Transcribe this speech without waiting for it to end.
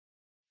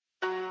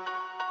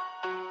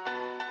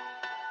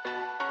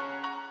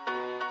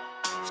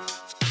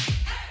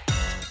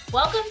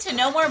Welcome to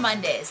No More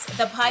Mondays,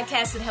 the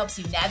podcast that helps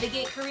you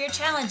navigate career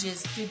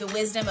challenges through the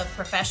wisdom of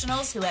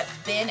professionals who have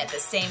been at the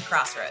same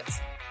crossroads.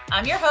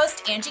 I'm your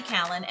host, Angie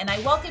Callen, and I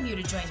welcome you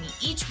to join me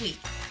each week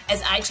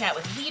as I chat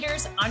with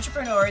leaders,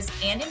 entrepreneurs,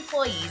 and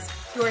employees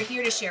who are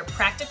here to share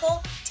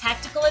practical,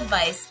 tactical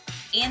advice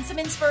and some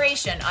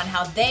inspiration on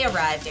how they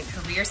arrived at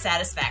career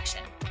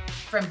satisfaction.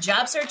 From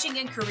job searching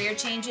and career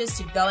changes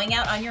to going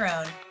out on your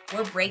own,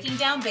 we're breaking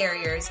down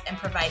barriers and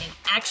providing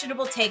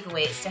actionable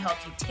takeaways to help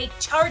you take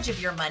charge of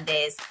your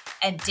Mondays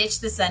and ditch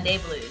the Sunday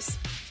blues.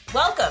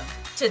 Welcome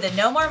to the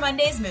No More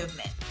Mondays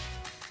movement.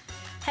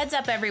 Heads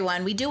up,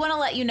 everyone. We do want to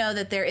let you know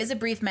that there is a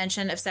brief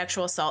mention of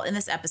sexual assault in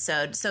this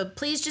episode, so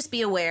please just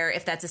be aware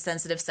if that's a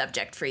sensitive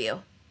subject for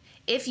you.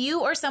 If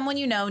you or someone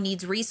you know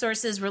needs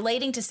resources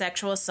relating to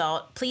sexual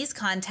assault, please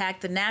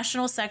contact the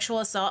National Sexual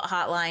Assault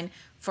Hotline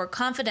for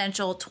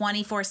confidential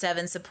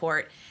 24/7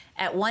 support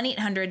at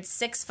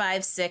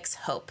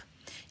 1-800-656-HOPE.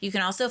 You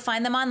can also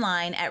find them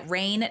online at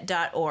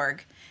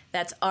rainn.org.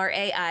 That's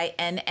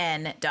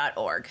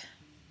RAINN.org.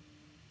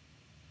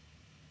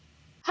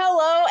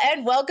 Hello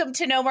and welcome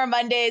to No More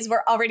Mondays.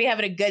 We're already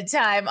having a good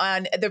time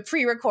on the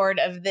pre-record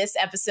of this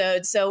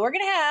episode, so we're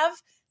going to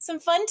have some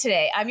fun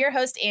today. I'm your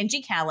host,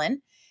 Angie Callen,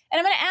 and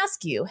I'm going to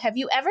ask you, have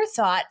you ever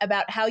thought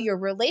about how your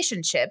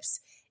relationships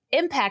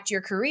impact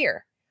your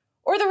career?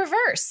 Or the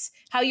reverse,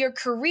 how your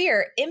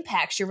career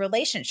impacts your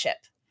relationship?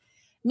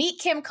 Meet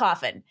Kim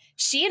Coffin.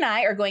 She and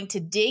I are going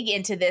to dig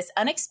into this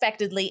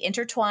unexpectedly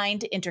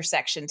intertwined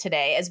intersection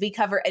today as we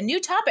cover a new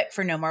topic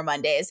for No More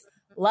Mondays,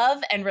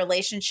 love and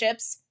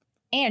relationships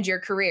and your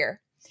career.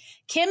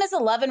 Kim is a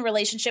love and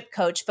relationship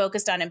coach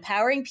focused on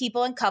empowering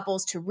people and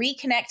couples to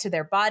reconnect to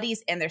their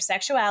bodies and their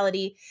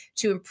sexuality,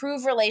 to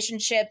improve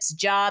relationships,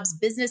 jobs,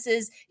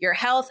 businesses, your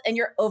health, and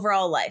your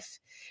overall life.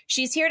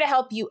 She's here to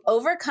help you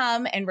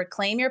overcome and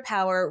reclaim your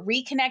power,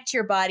 reconnect to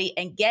your body,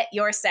 and get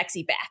your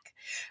sexy back.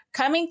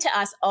 Coming to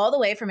us all the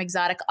way from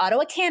exotic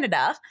Ottawa,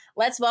 Canada,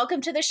 let's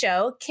welcome to the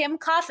show, Kim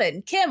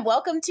Coffin. Kim,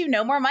 welcome to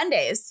No More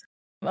Mondays.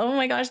 Oh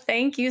my gosh,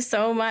 thank you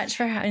so much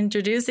for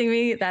introducing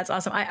me. That's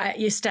awesome. I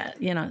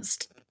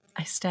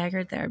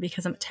staggered there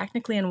because I'm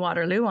technically in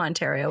Waterloo,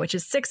 Ontario, which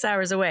is 6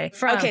 hours away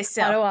from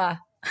Ottawa.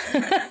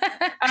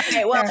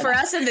 Okay, well, for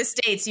us in the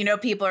States,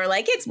 people are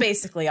like, it's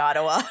basically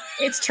Ottawa.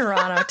 It's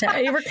Toronto.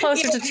 We're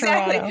closer to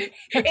Toronto.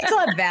 It's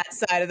on that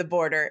side of the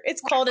border.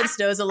 It's cold and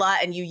snows a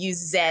lot, and you use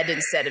Z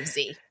instead of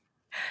Z.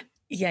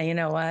 Yeah, you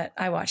know what?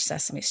 I watch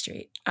Sesame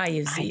Street. I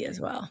use Z as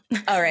well.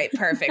 All right,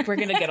 perfect. We're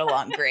going to get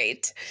along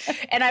great.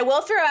 And I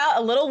will throw out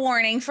a little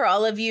warning for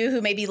all of you who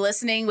may be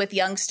listening with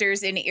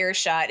youngsters in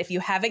earshot. If you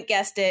haven't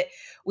guessed it,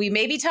 we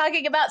may be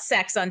talking about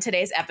sex on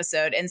today's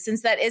episode. And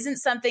since that isn't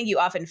something you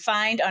often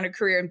find on a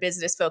career and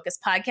business focused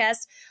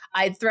podcast,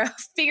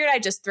 figured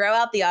I'd just throw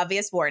out the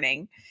obvious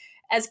warning.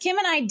 As Kim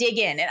and I dig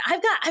in, and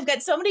I've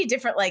got so many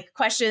different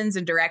questions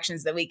and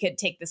directions that we could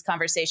take this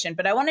conversation,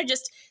 but I want to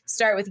just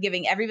start with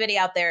giving everybody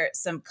out there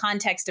some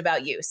context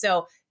about you.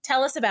 So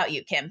tell us about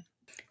you, Kim.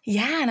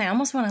 Yeah, and I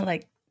almost want to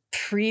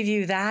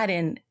preview that,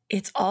 and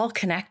it's all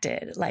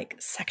connected,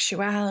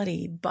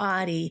 sexuality,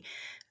 body,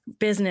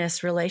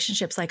 business,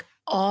 relationships,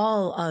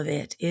 all of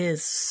it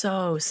is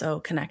so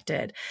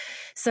connected.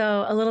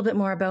 So a little bit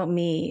more about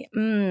me.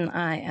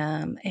 I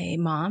am a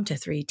mom to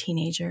 3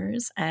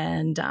 teenagers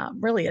and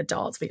really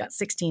adults. We got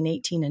 16,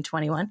 18, and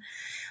 21.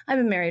 I've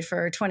been married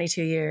for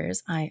 22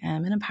 years. I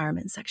am an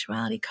empowerment and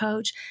sexuality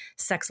coach,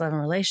 sex, love,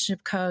 and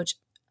relationship coach.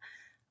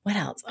 What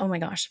else? Oh my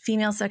gosh.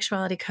 Female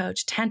sexuality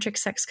coach, tantric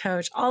sex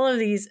coach, all of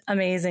these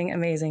amazing,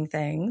 amazing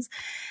things.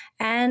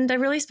 And I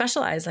really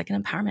specialize in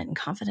empowerment and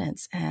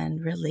confidence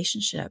and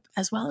relationship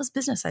as well as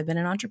business. I've been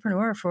an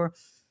entrepreneur for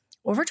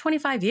over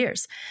 25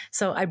 years.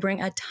 So I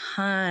bring a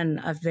ton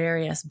of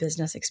various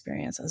business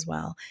experience as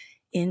well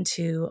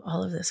into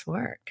all of this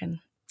work. And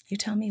you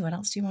tell me, what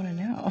else do you want to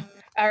know?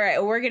 All right.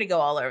 Well, we're going to go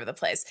all over the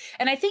place.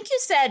 And I think you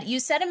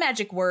said a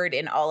magic word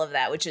in all of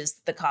that, which is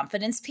the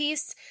confidence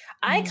piece.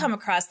 I come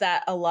across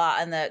that a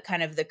lot on the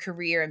kind of the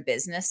career and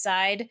business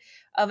side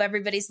of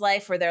everybody's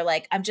life where they're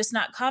like, I'm just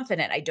not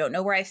confident. I don't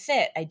know where I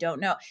fit. I don't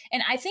know.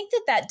 And I think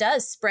that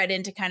does spread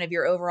into kind of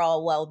your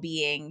overall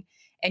well-being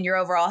and your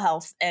overall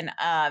health and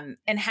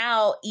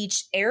how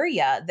each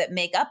area that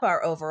make up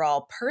our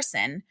overall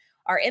person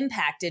are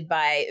impacted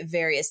by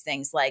various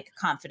things like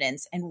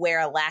confidence and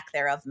where a lack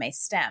thereof may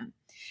stem.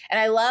 And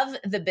I love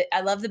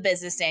the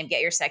business name,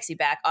 Get Your Sexy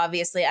Back.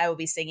 Obviously, I will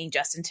be singing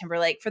Justin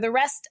Timberlake for the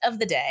rest of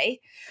the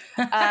day.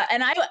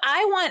 And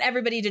I want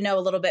everybody to know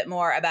a little bit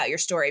more about your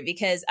story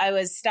because I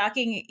was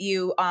stalking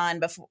you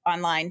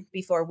online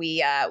before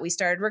we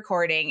started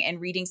recording and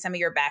reading some of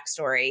your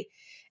backstory.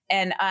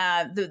 And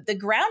the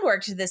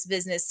groundwork to this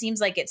business seems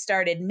like it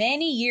started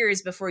many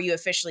years before you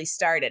officially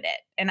started it.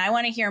 And I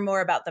want to hear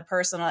more about the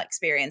personal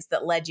experience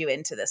that led you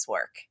into this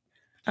work.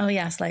 Oh,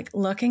 yes.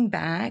 Looking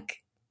back,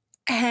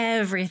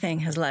 everything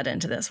has led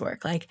into this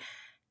work.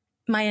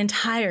 My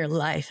entire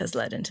life has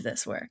led into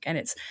this work. And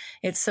it's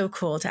so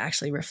cool to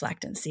actually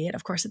reflect and see it.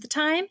 Of course, at the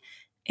time,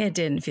 it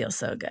didn't feel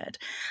so good.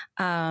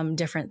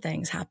 Different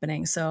things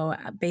happening. So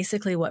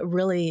basically what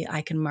really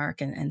I can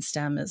mark and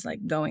stem as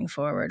like going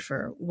forward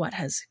for what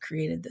has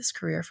created this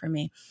career for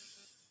me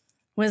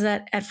was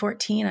that at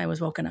 14, I was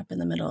woken up in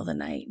the middle of the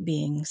night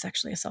being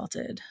sexually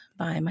assaulted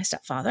by my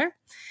stepfather.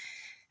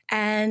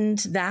 And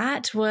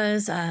that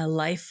was a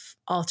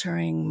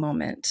life-altering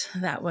moment.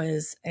 That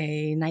was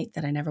a night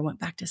that I never went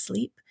back to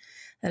sleep.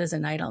 That is a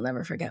night I'll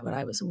never forget what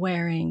I was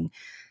wearing.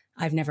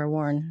 I've never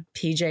worn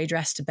PJ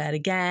dress to bed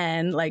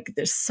again. Like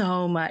there's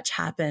so much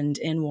happened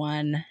in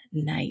one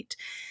night.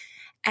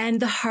 And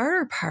the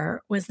harder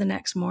part was the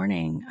next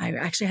morning. I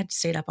actually had to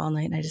stay up all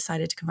night and I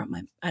decided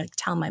to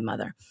tell my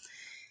mother.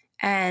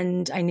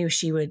 And I knew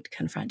she would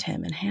confront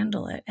him and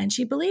handle it. And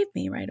she believed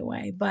me right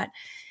away. But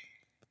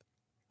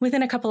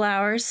within a couple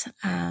hours,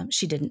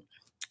 she didn't.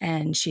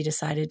 And she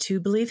decided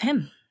to believe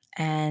him.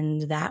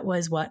 And that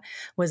was what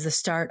was the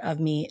start of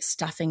me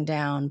stuffing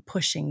down,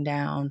 pushing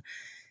down,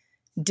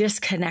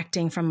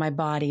 disconnecting from my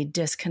body,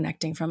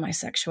 disconnecting from my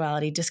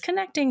sexuality,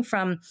 disconnecting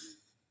from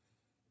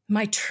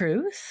my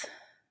truth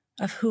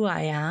of who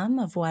I am,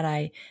 of what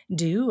I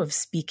do, of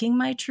speaking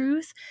my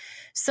truth.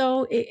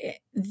 So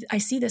I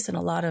see this in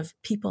a lot of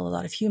people, a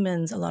lot of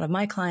humans, a lot of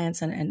my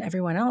clients and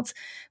everyone else.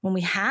 When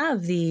we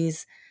have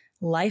these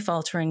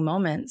life-altering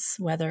moments,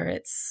 whether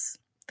it's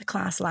the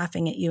class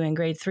laughing at you in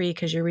grade 3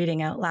 because you're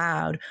reading out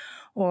loud,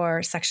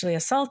 or sexually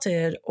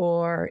assaulted,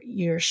 or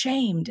you're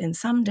shamed in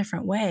some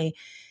different way,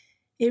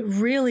 it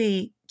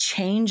really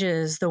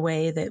changes the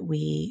way that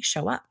we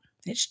show up.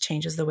 It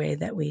changes the way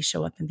that we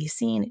show up and be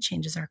seen. It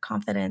changes our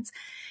confidence.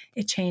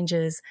 It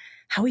changes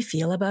how we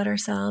feel about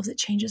ourselves. It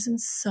changes in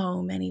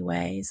so many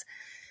ways.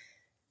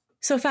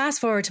 So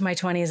fast forward to my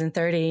 20s and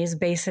 30s,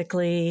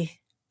 basically,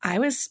 I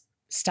was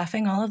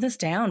stuffing all of this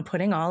down,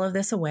 putting all of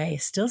this away,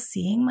 still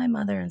seeing my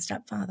mother and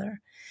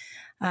stepfather.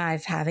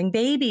 Having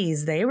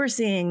babies. They were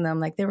seeing them.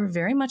 Like they were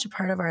very much a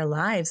part of our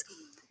lives.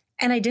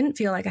 And I didn't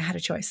feel like I had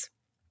a choice.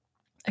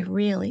 I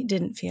really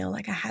didn't feel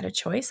like I had a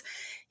choice.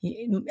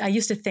 I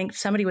used to think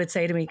somebody would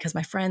say to me, because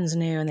my friends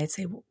knew, and they'd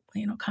say, well,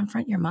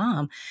 confront your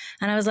mom.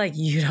 And I was like,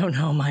 you don't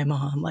know my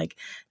mom. Like,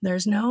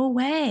 there's no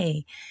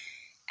way.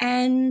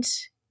 And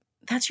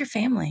that's your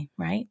family,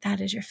 right?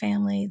 That is your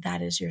family.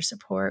 That is your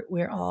support.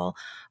 We're all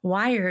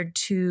wired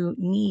to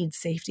need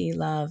safety,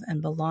 love,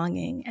 and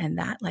belonging. And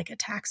that like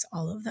attacks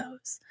all of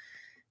those,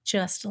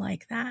 just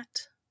like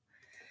that.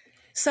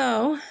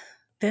 So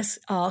this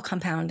all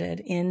compounded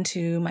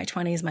into my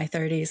 20s, my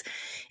 30s,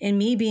 in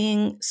me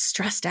being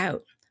stressed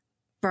out,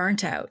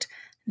 burnt out,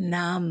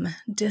 numb,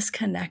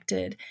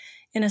 disconnected,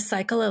 in a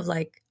cycle of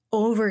like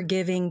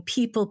overgiving,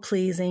 people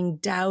pleasing,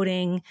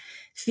 doubting,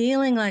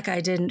 feeling like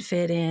I didn't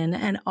fit in,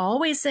 and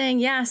always saying,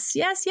 yes,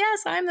 yes,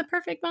 yes, I'm the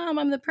perfect mom,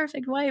 I'm the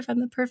perfect wife,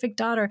 I'm the perfect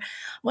daughter,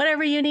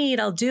 whatever you need,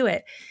 I'll do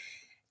it.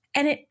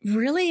 And it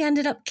really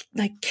ended up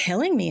like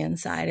killing me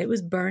inside. It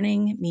was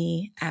burning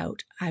me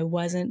out. I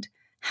wasn't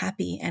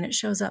happy. And it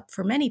shows up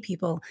for many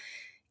people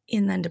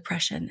in then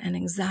depression and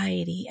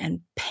anxiety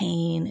and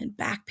pain and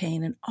back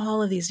pain and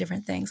all of these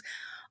different things,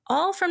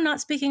 all from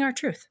not speaking our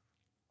truth,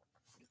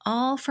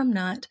 all from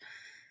not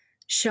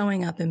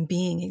showing up and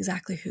being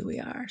exactly who we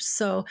are.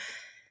 So,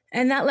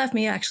 and that left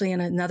me actually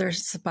in another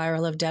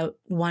spiral of doubt,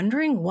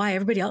 wondering why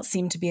everybody else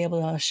seemed to be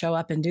able to show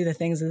up and do the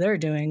things that they're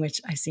doing,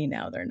 which I see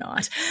now they're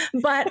not,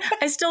 but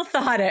I still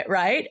thought it,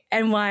 right?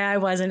 And why I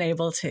wasn't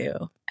able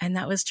to. And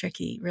that was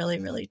tricky, really,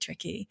 really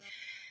tricky.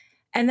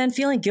 And then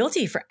feeling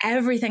guilty for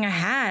everything I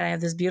had. I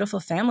have this beautiful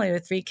family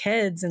with 3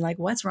 kids and like,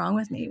 what's wrong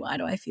with me? Why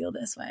do I feel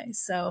this way?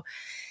 So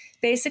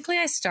basically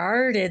I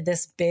started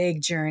this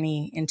big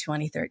journey in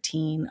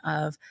 2013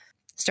 of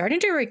starting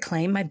to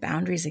reclaim my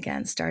boundaries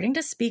again, starting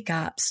to speak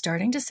up,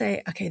 starting to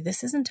say, okay,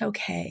 this isn't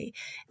okay,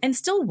 and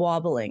still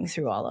wobbling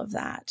through all of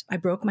that. I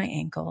broke my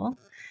ankle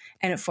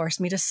and it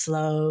forced me to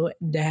slow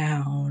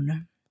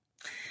down.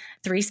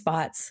 3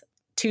 spots,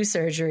 2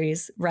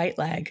 surgeries, right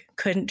leg,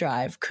 couldn't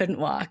drive, couldn't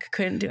walk,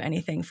 couldn't do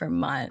anything for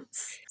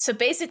months. So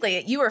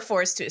basically you were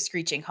forced to a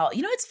screeching halt.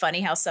 It's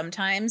funny how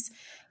sometimes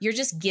you're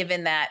just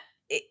given that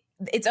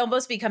it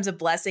almost becomes a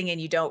blessing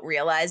and you don't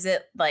realize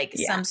it, like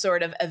some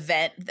sort of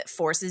event that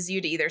forces you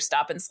to either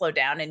stop and slow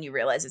down, and you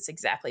realize it's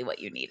exactly what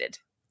you needed.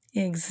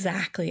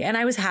 Exactly. And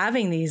I was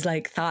having these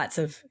like thoughts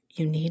of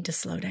you need to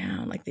slow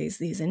down, like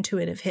these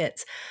intuitive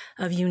hits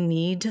of you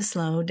need to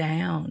slow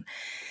down.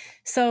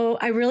 So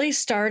I really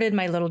started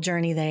my little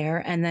journey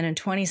there. And then in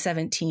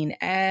 2017,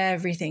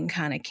 everything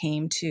kind of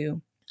came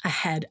to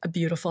a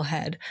beautiful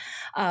head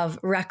of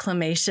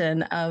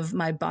reclamation of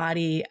my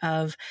body,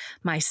 of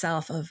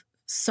myself, of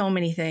so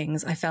many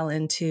things. I fell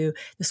into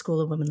the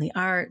School of Womanly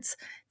Arts.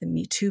 The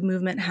Me Too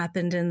movement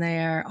happened in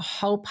there, a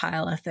whole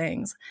pile of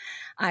things.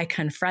 I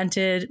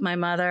confronted my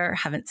mother,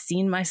 haven't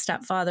seen my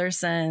stepfather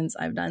since.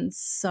 I've done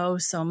so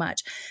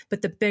much.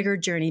 But the bigger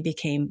journey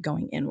became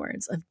going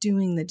inwards, of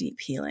doing the deep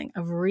healing,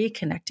 of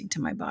reconnecting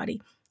to my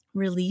body,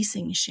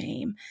 releasing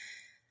shame,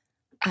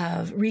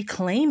 of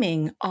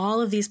reclaiming all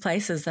of these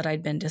places that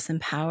I'd been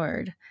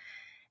disempowered.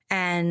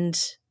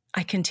 And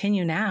I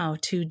continue now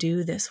to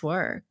do this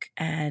work.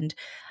 And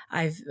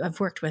I've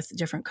worked with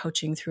different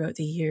coaching throughout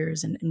the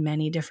years in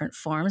many different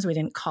forms. We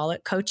didn't call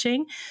it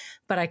coaching,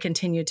 but I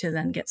continue to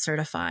then get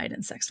certified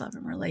in sex, love,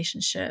 and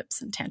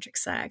relationships and tantric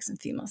sex and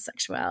female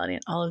sexuality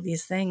and all of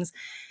these things,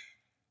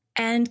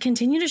 and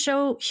continue to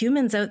show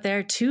humans out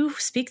there to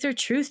speak their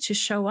truth, to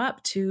show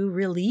up, to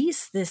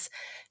release this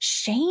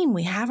shame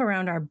we have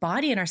around our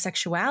body and our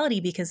sexuality.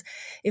 Because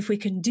if we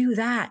can do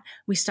that,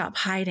 we stop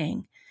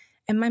hiding.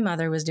 And my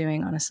mother was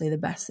doing, honestly, the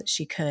best that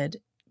she could,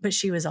 but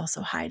she was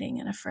also hiding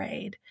and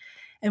afraid.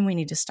 And we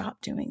need to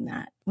stop doing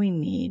that. We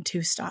need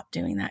to stop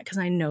doing that, because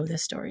I know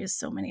this story is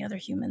so many other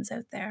humans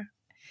out there.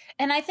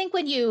 And I think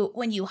when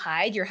you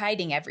hide, you're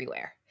hiding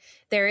everywhere.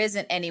 There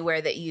isn't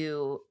anywhere that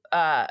you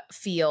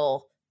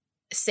feel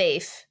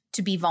safe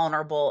to be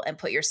vulnerable and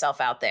put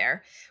yourself out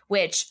there,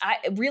 which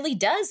really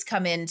does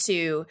come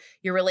into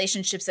your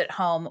relationships at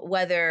home,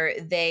 whether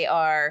they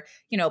are,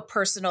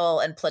 personal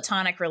and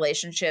platonic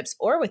relationships,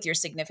 or with your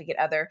significant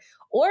other,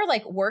 or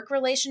like work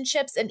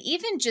relationships. And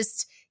even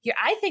just,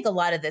 I think a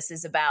lot of this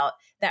is about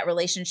that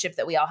relationship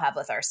that we all have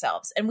with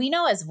ourselves. And we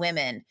know as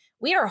women,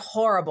 we are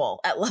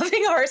horrible at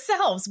loving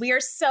ourselves. We are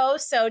so,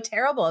 so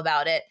terrible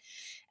about it,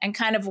 and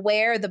kind of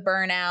wear the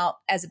burnout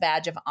as a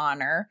badge of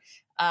honor.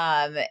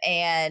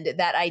 And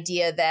that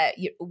idea that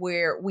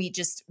we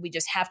just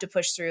have to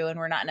push through, and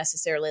we're not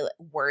necessarily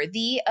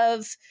worthy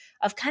of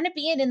kind of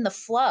being in the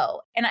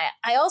flow. And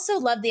I also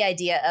love the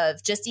idea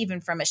of, just even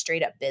from a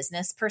straight up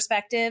business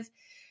perspective,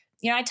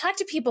 I talk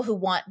to people who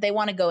want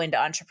to go into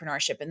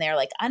entrepreneurship, and they're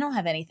like, I don't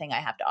have anything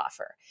I have to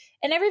offer.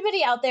 And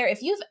everybody out there,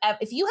 if you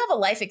have a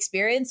life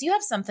experience, you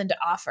have something to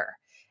offer.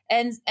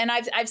 And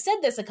I've said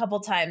this a couple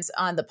times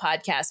on the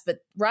podcast, but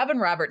Robin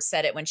Roberts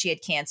said it when she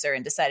had cancer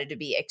and decided to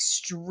be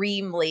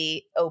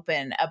extremely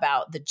open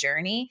about the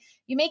journey.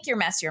 You make your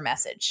mess your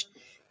message.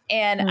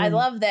 And I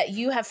love that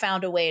you have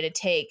found a way to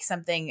take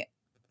something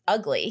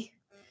ugly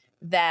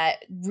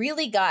that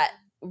really got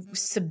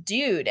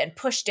subdued and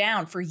pushed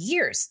down for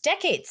years,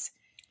 decades.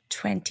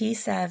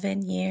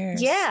 27 years.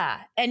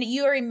 Yeah. And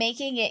you are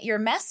making it your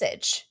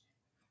message.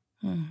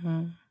 Mm-hmm.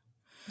 I'm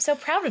so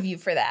proud of you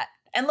for that.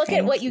 And look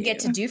at what you get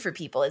to do for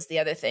people is the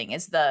other thing,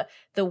 is the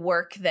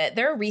work that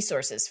there are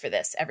resources for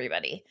this,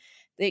 everybody.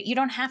 That you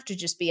don't have to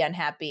just be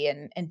unhappy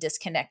and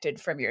disconnected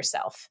from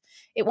yourself.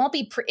 It won't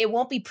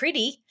be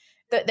pretty.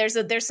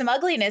 There's some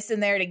ugliness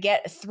in there to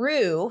get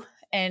through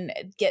and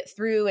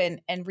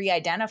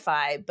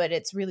re-identify, but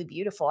it's really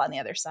beautiful on the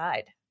other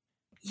side.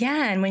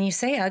 Yeah. And when you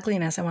say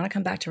ugliness, I want to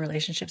come back to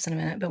relationships in a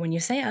minute, but when you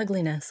say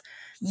ugliness,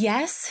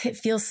 yes, it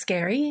feels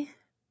scary.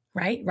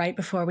 Right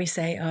before we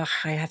say, oh,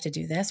 I have to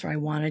do this, or I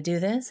want to do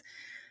this.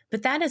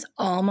 But that is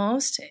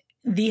almost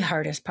the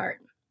hardest part,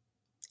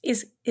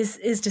 is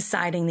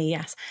deciding the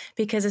yes.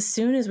 Because as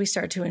soon as we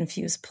start to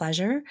infuse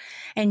pleasure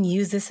and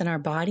use this in our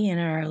body and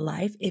in our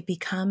life, it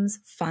becomes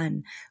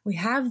fun. We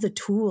have the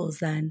tools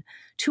then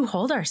to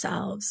hold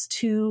ourselves,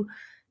 to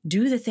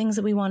do the things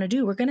that we want to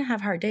do. We're going to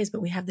have hard days,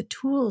 but we have the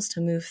tools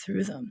to move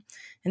through them.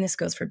 And this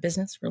goes for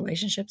business,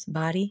 relationships,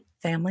 body,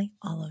 family,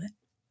 all of it.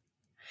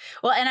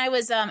 Well, and I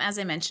was, as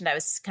I mentioned, I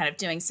was kind of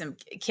doing some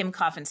Kim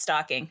Coffin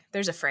stalking.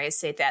 There's a phrase,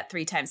 say that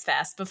 3 times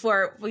fast,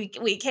 before we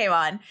came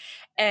on.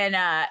 And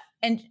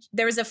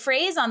there was a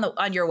phrase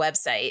on your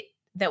website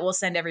that we'll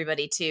send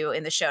everybody to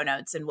in the show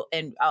notes.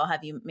 And I'll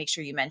have you make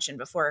sure you mention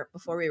before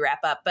we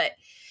wrap up. But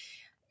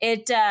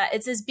it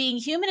says, being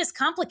human is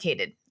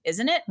complicated,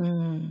 isn't it?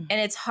 And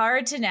it's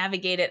hard to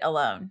navigate it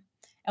alone.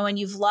 And when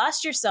you've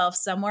lost yourself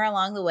somewhere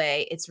along the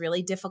way, it's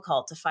really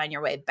difficult to find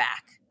your way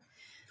back.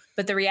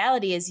 But the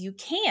reality is you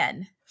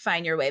can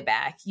find your way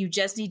back. You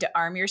just need to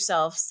arm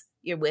yourselves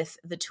with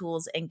the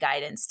tools and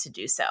guidance to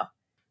do so.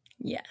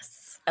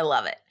 Yes. I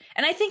love it.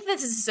 And I think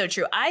this is so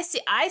true. I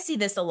see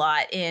this a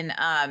lot in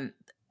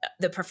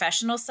the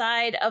professional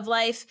side of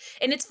life.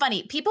 And it's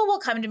funny. People will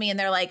come to me and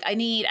they're like, I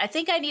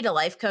think I need a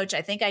life coach.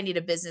 I think I need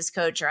a business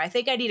coach, or I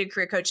think I need a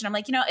career coach. And I'm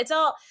like, it's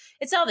all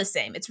the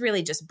same. It's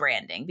really just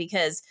branding,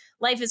 because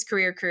life is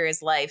career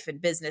is life,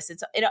 and business. It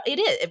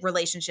is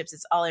relationships.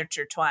 It's all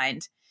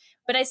intertwined.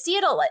 But I see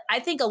it a lot. I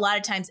think a lot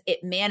of times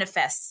it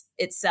manifests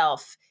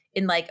itself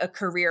in like a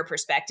career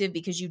perspective,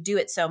 because you do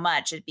it so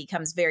much, it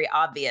becomes very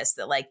obvious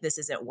that like this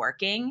isn't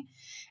working.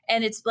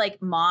 And it's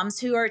like moms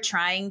who are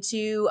trying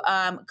to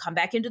come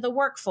back into the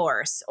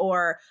workforce,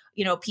 or,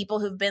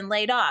 people who've been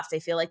laid off. They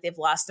feel like they've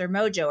lost their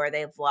mojo, or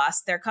they've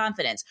lost their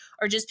confidence,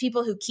 or just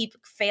people who keep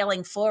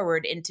failing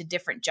forward into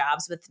different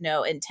jobs with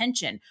no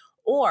intention.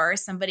 Or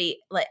somebody,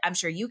 like I'm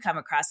sure you come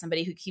across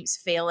somebody who keeps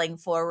failing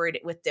forward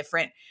with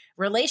different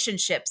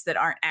relationships that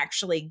aren't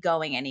actually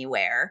going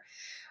anywhere.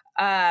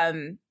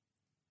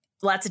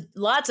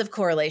 Lots of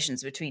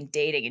correlations between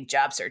dating and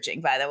job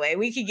searching, by the way.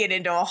 We could get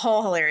into a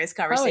whole hilarious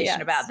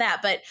conversation about that.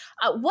 But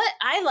what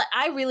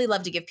I really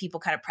love to give people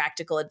kind of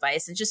practical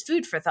advice and just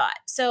food for thought.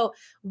 So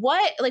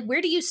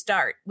where do you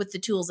start with the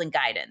tools and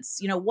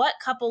guidance? What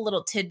couple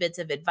little tidbits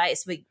of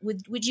advice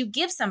would you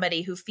give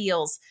somebody who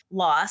feels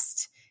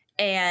lost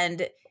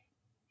and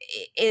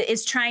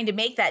is trying to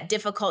make that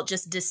difficult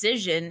just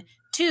decision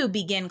to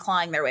begin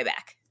clawing their way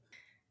back?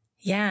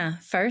 Yeah.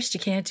 First, you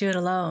can't do it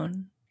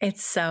alone.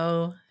 It's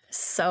so,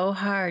 so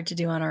hard to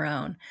do on our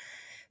own.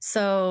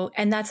 So,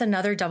 and that's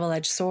another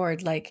double-edged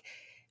sword. Like,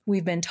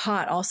 we've been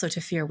taught also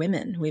to fear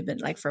women. We've been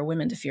like, for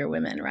women to fear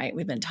women, right?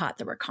 We've been taught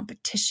that we're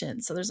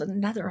competition. So there's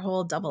another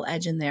whole double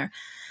edge in there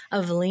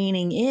of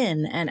leaning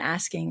in and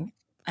asking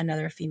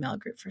another female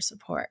group for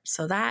support.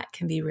 So that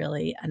can be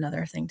really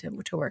another thing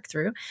to work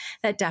through.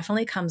 That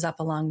definitely comes up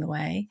along the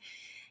way.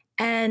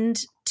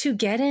 And to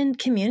get in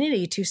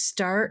community, to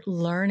start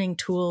learning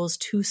tools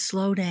to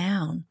slow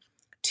down,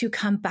 to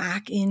come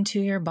back into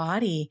your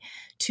body,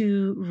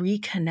 to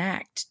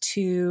reconnect,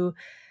 to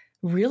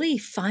really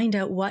find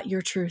out what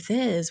your truth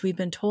is. We've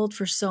been told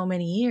for so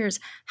many years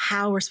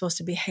how we're supposed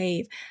to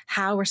behave,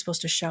 how we're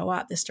supposed to show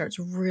up. This starts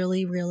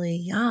really, really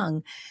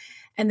young.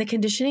 And the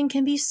conditioning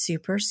can be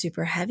super,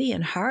 super heavy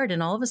and hard.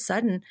 And all of a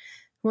sudden,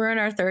 we're in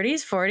our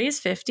 30s, 40s,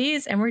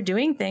 50s, and we're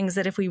doing things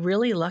that if we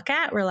really look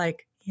at, we're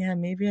like, yeah,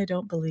 maybe I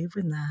don't believe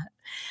in that.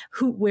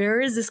 Where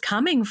is this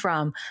coming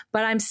from?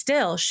 But I'm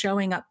still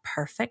showing up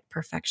perfect.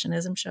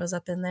 Perfectionism shows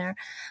up in there.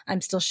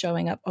 I'm still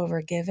showing up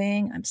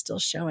overgiving. I'm still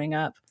showing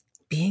up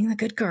being the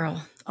good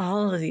girl,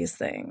 all of these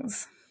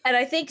things. And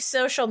I think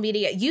social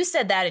media, you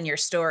said that in your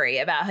story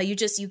about how you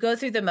go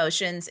through the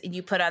motions and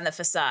you put on the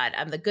facade.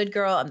 I'm the good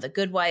girl. I'm the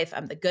good wife.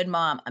 I'm the good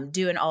mom. I'm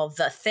doing all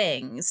the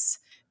things.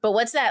 But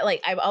what's that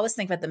like? I always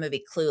think about the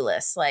movie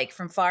Clueless. Like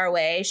from far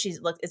away,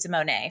 it's a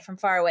Monet. From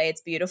far away,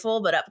 it's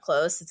beautiful, but up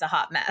close, it's a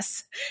hot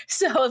mess.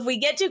 So if we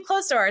get too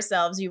close to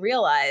ourselves, you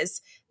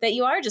realize that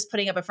you are just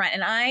putting up a front.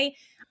 And I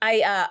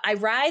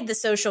ride the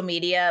social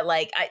media.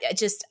 Like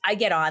I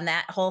get on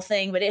that whole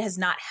thing, but it has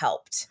not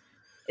helped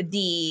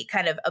the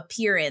kind of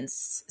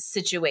appearance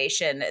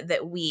situation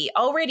that we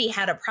already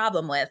had a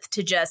problem with,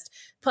 to just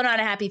put on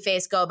a happy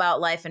face, go about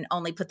life, and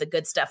only put the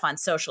good stuff on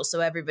social so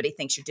everybody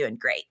thinks you're doing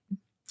great.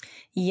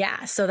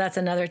 Yeah. So that's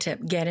another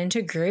tip. Get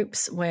into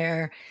groups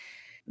where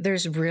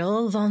there's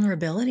real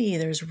vulnerability,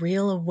 there's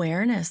real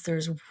awareness,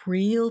 there's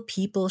real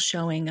people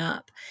showing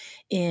up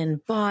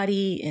in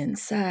body, in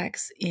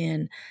sex,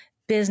 in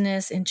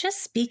business, and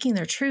just speaking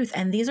their truth.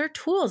 And these are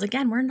tools.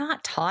 Again, we're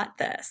not taught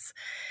this.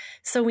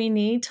 So we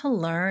need to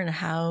learn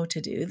how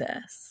to do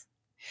this.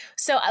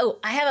 So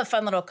I have a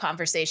fun little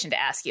conversation to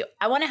ask you.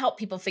 I want to help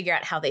people figure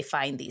out how they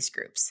find these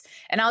groups.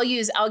 And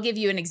I'll give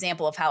you an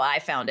example of how I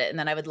found it. And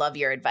then I would love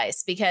your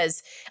advice,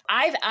 because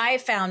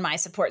I've found my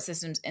support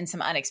systems in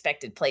some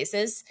unexpected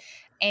places.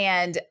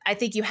 And I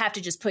think you have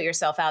to just put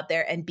yourself out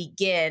there and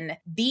begin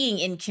being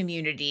in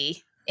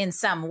community in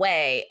some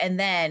way. And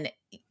then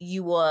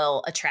you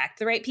will attract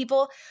the right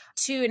people.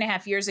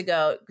 2.5 years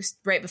ago,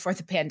 right before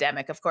the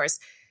pandemic, of course,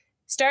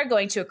 started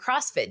going to a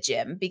CrossFit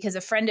gym because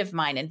a friend of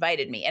mine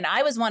invited me. And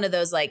I was one of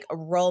those like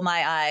roll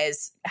my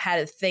eyes, had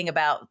a thing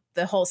about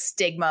the whole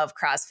stigma of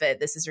CrossFit.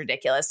 This is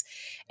ridiculous.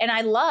 And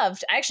I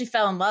actually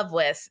fell in love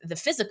with the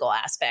physical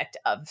aspect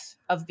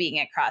of being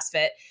at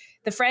CrossFit.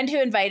 The friend who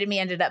invited me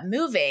ended up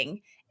moving.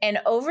 And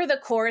over the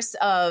course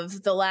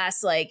of the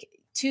last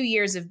 2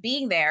 years of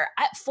being there,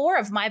 4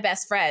 of my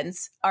best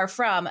friends are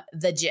from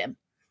the gym.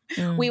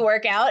 We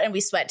work out and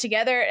we sweat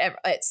together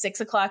at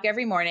 6:00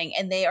 every morning.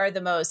 And they are the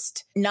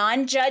most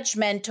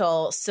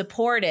non-judgmental,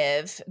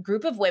 supportive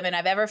group of women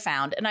I've ever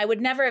found. And I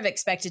would never have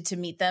expected to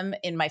meet them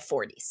in my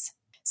 40s.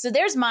 So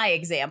there's my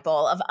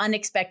example of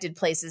unexpected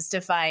places to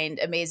find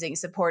amazing,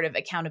 supportive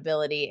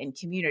accountability and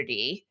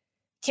community.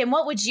 Kim,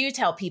 what would you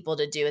tell people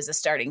to do as a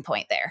starting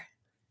point there?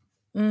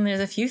 There's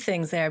a few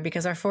things there,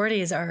 because our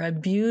 40s are a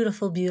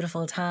beautiful,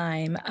 beautiful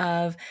time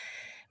of,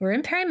 we're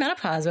in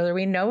perimenopause, whether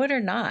we know it or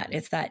not.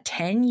 It's that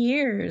 10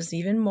 years,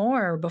 even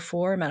more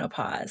before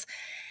menopause.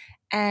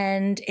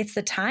 And it's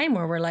the time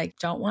where we're like,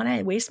 don't want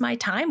to waste my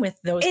time with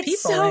those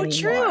people anymore. It's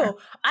so true.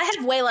 I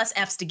have way less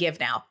F's to give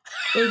now.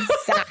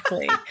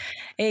 Exactly.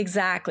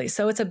 Exactly.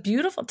 So it's a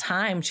beautiful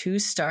time to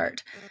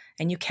start,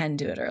 and you can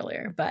do it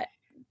earlier, but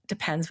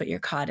depends what you're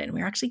caught in.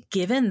 We're actually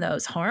given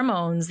those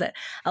hormones that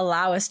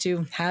allow us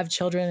to have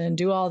children and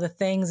do all the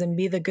things and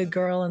be the good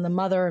girl and the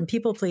mother and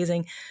people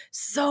pleasing.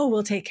 So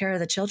we'll take care of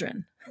the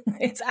children.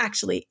 It's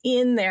actually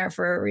in there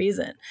for a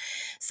reason.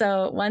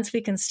 So once we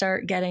can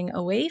start getting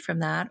away from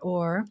that,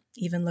 or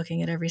even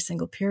looking at every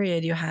single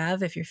period you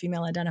have, if you're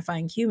female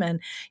identifying human,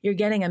 you're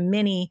getting a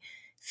mini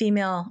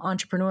female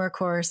entrepreneur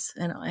course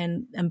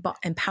and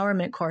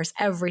empowerment course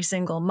every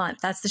single month.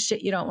 That's the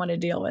shit you don't want to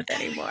deal with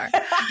anymore.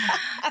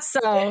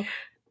 So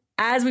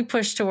as we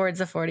push towards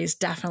the 40s,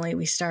 definitely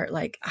we start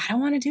I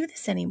don't want to do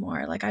this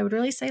anymore. I would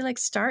really say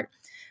start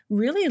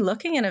really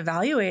looking and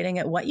evaluating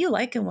at what you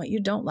like and what you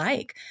don't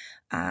like.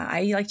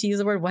 I like to use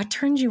the word, what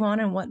turns you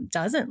on and what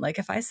doesn't.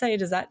 If I say,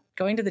 does that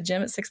going to the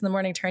gym at 6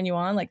 a.m. turn you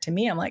on? To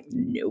me, I'm like,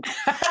 nope.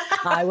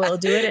 I will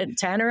do it at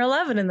 10 or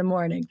 11 in the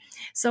morning.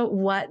 So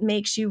what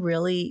makes you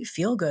really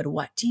feel good?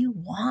 What do you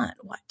want?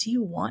 What do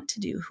you want to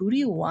do? Who do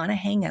you want to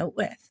hang out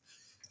with?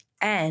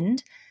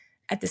 And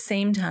At the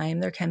same time,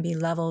 there can be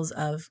levels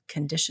of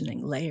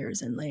conditioning,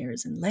 layers and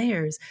layers and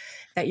layers,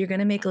 that you're going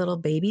to make little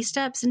baby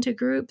steps into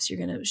groups.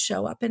 You're going to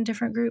show up in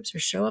different groups or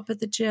show up at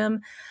the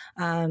gym.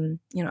 I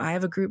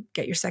have a group,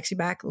 Get Your Sexy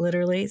Back,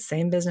 literally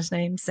same business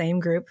name, same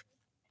group.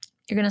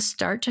 You're going to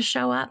start to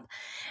show up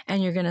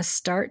and you're going to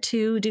start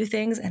to do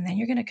things, and then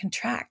you're going to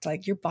contract.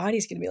 Like your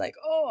body's going to be like,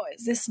 oh,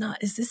 is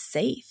this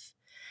safe?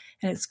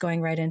 And it's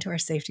going right into our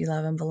safety,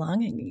 love, and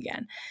belonging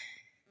again.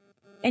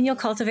 And you'll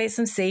cultivate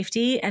some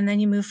safety, and then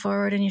you move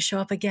forward and you show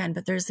up again.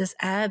 But there's this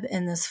ebb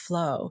and this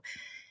flow.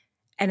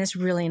 And it's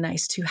really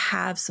nice to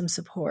have some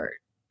support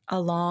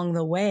along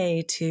the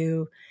way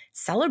to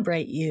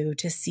celebrate you,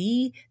 to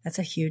see. That's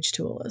a huge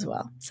tool as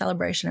well.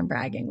 Celebration and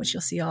bragging, which you'll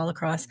see all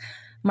across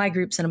my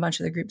groups and a bunch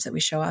of the groups that we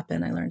show up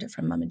in. I learned it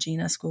from Mama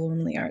Gina, School of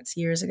Womanly Arts,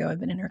 years ago. I've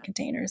been in her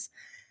containers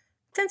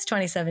since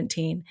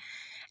 2017.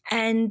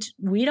 And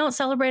we don't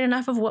celebrate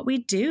enough of what we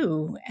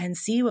do and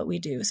see what we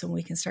do. So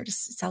we can start to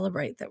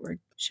celebrate that we're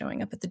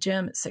showing up at the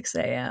gym at 6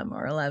 a.m.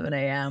 or 11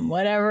 a.m.,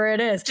 whatever it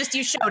is. Just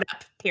you showed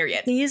up,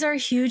 period. These are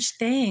huge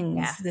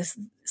things. Yeah.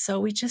 So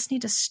we just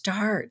need to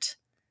start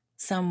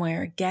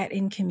somewhere, get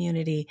in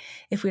community.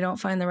 If we don't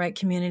find the right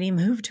community,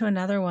 move to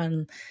another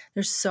one.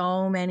 There's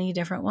so many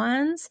different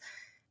ones,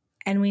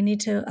 and we need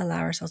to allow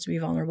ourselves to be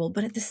vulnerable.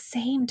 But at the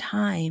same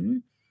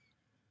time,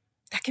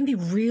 that can be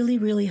really,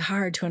 really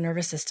hard to a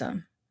nervous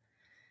system.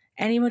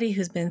 Anybody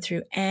who's been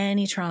through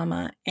any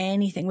trauma,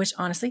 anything, which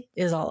honestly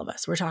is all of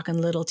us. We're talking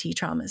little t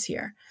traumas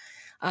here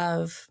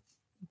of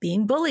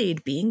being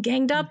bullied, being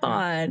ganged up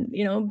on,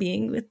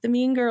 being with the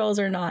mean girls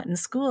or not in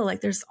school.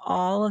 Like there's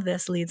all of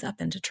this leads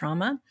up into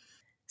trauma.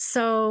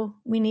 So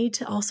we need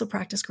to also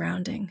practice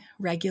grounding,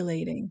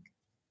 regulating.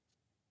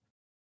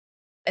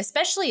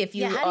 Especially if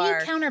you how do you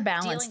are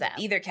counterbalance that?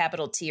 Either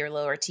capital T or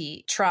lower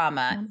T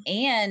trauma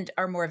and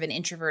are more of an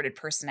introverted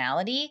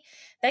personality,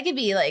 that could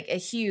be like a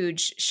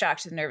huge shock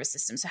to the nervous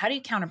system. So how do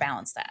you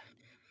counterbalance that?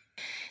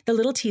 The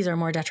little T's are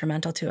more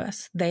detrimental to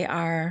us. They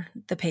are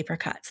the paper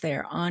cuts. They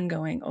are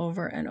ongoing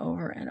over and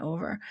over and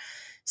over.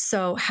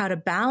 So how to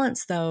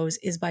balance those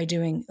is by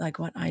doing like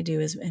what I do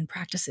is in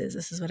practices.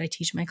 This is what I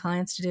teach my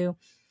clients to do.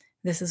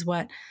 This is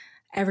what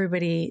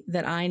everybody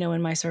that I know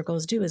in my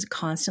circles do, is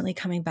constantly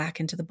coming back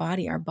into the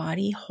body. Our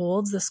body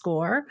holds the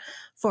score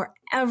for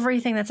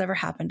everything that's ever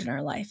happened in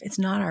our life. It's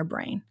not our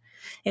brain.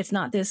 It's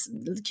not this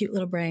cute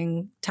little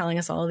brain telling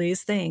us all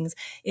these things.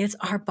 It's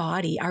our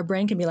body. Our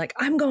brain can be like,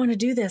 I'm going to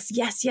do this.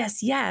 Yes,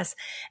 yes, yes.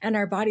 And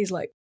our body's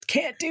like,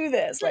 can't do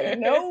this. Like,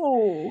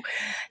 no.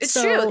 It's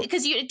true,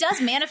 because it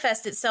does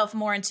manifest itself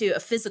more into a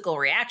physical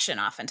reaction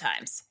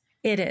oftentimes.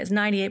 It is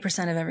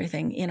 98% of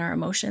everything in our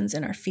emotions,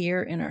 in our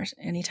fear,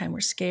 anytime we're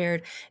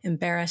scared,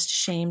 embarrassed,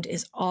 shamed,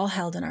 is all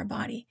held in our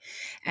body.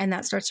 And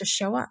that starts to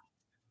show up.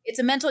 It's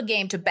a mental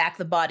game to back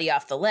the body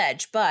off the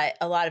ledge, but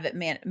a lot of it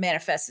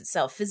manifests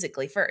itself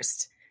physically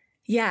first.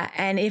 Yeah.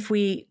 And if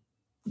we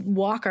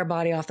walk our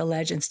body off the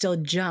ledge and still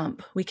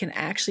jump, we can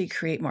actually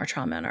create more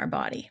trauma in our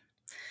body.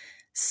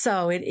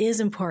 So it is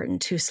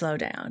important to slow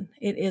down.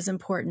 It is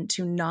important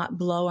to not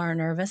blow our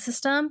nervous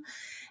system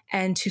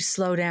and to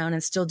slow down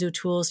and still do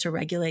tools to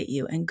regulate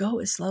you and go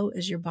as slow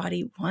as your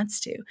body wants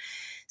to.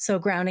 So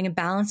grounding and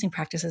balancing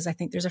practices, I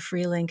think there's a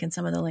free link in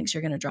some of the links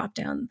you're going to drop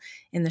down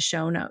in the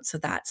show notes. So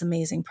that's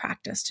amazing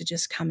practice to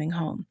just coming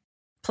home.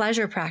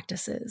 Pleasure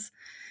practices,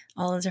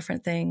 all the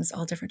different things,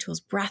 all different tools,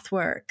 breath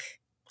work.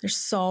 There's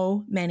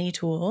so many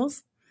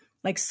tools.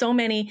 Like so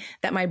many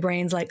that my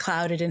brain's like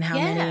clouded in how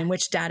many and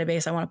which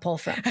database I want to pull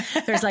from.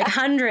 There's like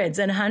hundreds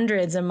and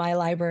hundreds in my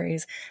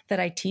libraries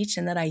that I teach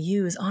and that I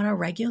use on a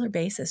regular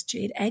basis.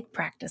 Jade egg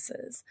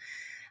practices.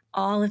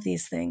 All of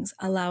these things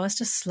allow us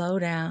to slow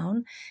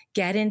down,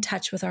 get in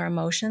touch with our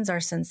emotions, our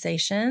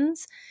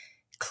sensations,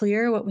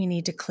 clear what we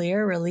need to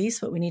clear,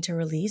 release what we need to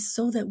release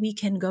so that we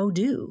can go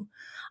do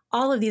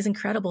all of these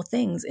incredible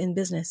things in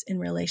business, in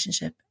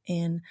relationship,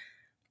 in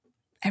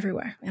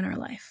everywhere in our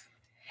life.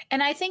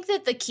 And I think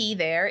that the key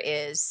there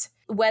is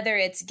whether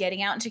it's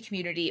getting out into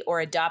community or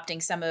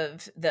adopting some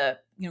of the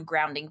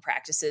grounding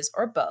practices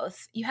or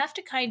both, you have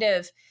to kind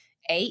of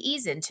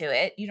ease into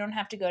it. You don't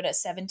have to go to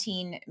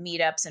 17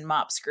 meetups and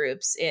MOPS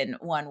groups in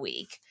 1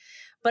 week.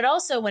 But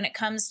also when it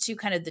comes to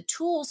kind of the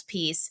tools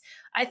piece,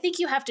 I think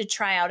you have to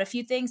try out a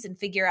few things and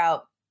figure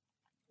out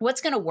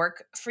what's going to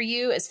work for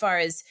you as far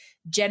as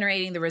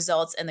generating the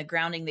results and the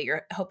grounding that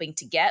you're hoping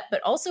to get,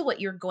 but also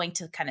what you're going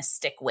to kind of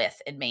stick with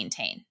and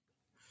maintain.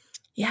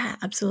 Yeah,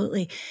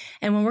 absolutely.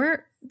 And when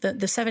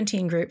the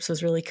 17 groups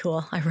was really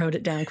cool. I wrote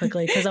it down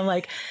quickly because I'm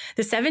like,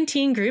 the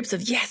 17 groups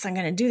of, yes, I'm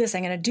going to do this.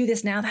 I'm going to do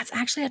this now. That's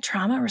actually a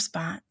trauma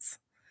response.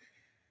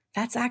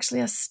 That's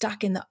actually a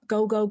stuck in the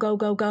go, go, go,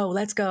 go, go.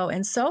 Let's go.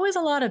 And so is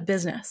a lot of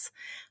business.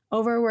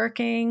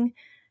 Overworking,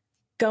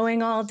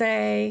 going all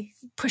day,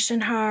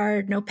 pushing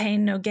hard, no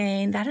pain, no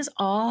gain. That is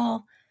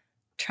all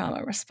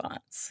trauma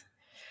response.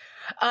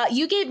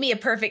 You gave me a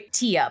perfect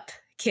tee up,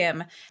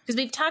 Kim, because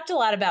we've talked a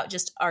lot about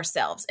just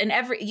ourselves and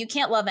you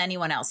can't love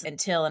anyone else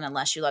until and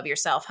unless you love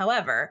yourself.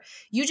 However,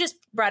 you just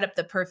brought up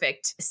the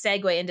perfect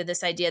segue into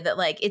this idea that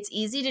like, it's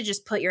easy to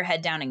just put your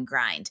head down and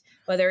grind,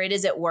 whether it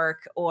is at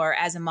work or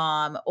as a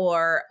mom,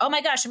 or, oh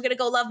my gosh, I'm going to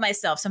go love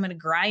myself. So I'm going to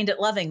grind at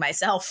loving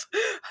myself.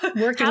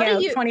 Working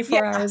out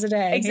 24 hours a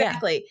day.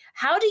 Exactly. Yeah.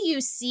 How do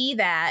you see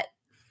that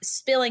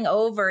spilling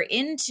over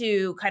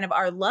into kind of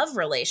our love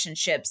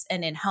relationships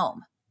and in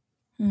home?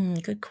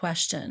 Good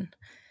question.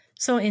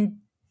 So in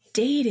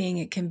dating,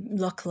 it can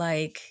look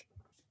like,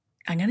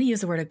 I'm going to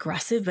use the word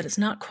aggressive, but it's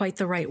not quite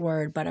the right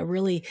word, but a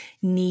really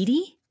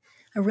needy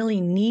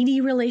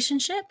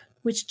relationship,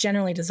 which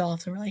generally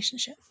dissolves the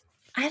relationship.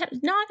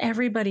 Not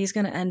everybody's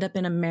going to end up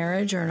in a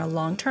marriage or in a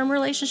long-term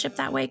relationship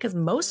that way, because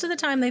most of the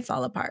time they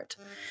fall apart,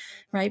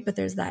 right? But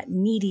there's that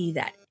needy,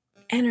 that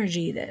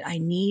energy that I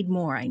need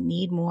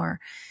more.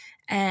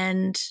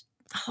 And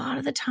a lot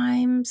of the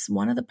times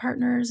one of the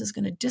partners is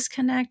going to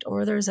disconnect,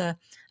 or there's a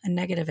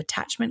negative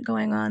attachment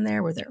going on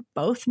there where they're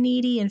both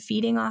needy and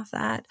feeding off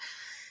that.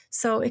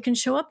 So it can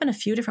show up in a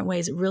few different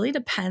ways. It really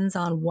depends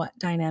on what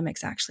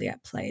dynamics actually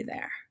at play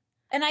there.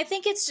 And I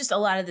think it's just a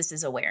lot of this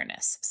is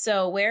awareness.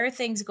 So where are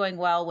things going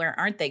well? Where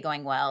aren't they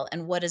going well?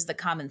 And what is the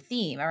common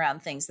theme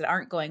around things that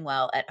aren't going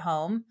well at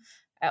home,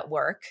 at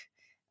work,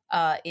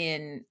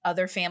 in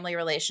other family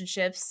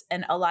relationships?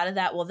 And a lot of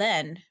that will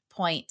then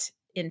point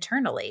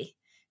internally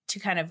to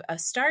kind of a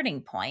starting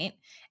point.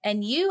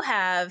 And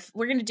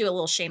we're going to do a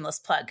little shameless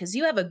plug, because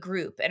you have a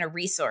group and a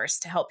resource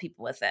to help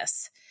people with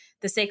this.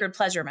 The Sacred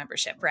Pleasure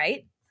membership,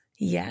 right?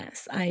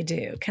 Yes, I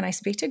do. Can I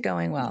speak to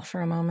going well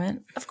for a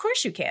moment? Of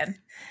course you can.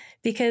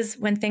 Because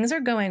when things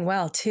are going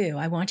well too,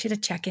 I want you to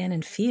check in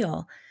and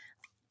feel.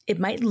 It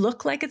might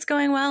look like it's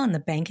going well in the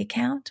bank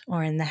account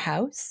or in the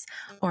house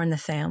or in the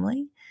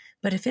family,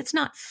 but if it's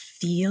not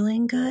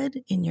feeling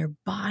good in your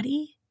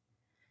body,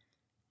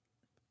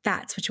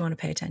 that's what you want to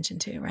pay attention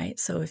to, right?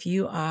 So if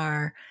you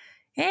are,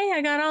 hey,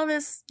 I got all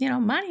this,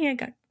 money, I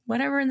got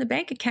whatever in the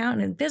bank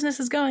account and business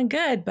is going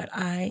good, but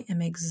I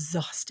am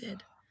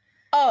exhausted.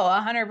 Oh,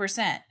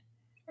 100%.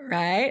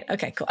 Right?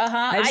 Okay, cool.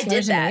 I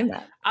did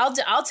that.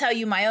 I'll tell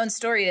you my own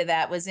story to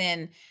that was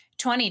in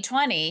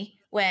 2020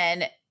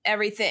 when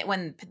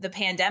the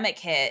pandemic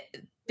hit,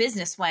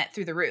 business went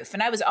through the roof.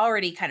 And I was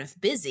already kind of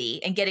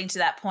busy and getting to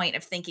that point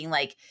of thinking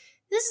like,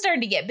 this is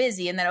starting to get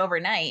busy. And then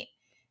overnight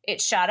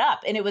it shot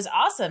up, and it was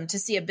awesome to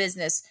see a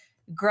business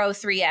grow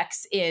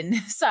 3x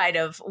inside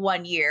of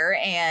 1 year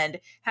and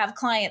have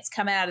clients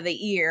come out of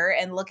the ear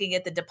and looking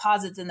at the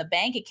deposits in the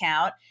bank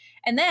account,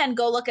 and then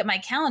go look at my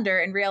calendar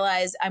and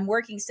realize I'm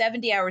working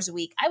 70 hours a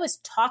week. I was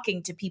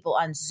talking to people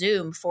on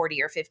Zoom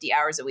 40 or 50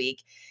 hours a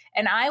week.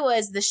 And I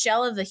was the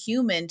shell of a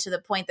human to the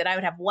point that I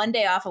would have one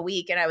day off a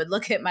week and I would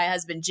look at my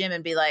husband, Jim,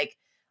 and be like,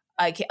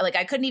 I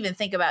couldn't even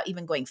think about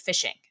even going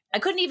fishing. I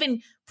couldn't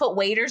even put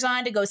waders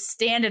on to go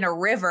stand in a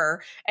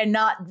river and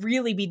not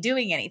really be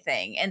doing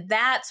anything. And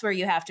that's where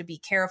you have to be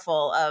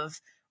careful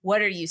of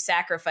what are you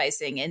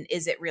sacrificing, and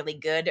is it really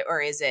good, or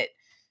is it,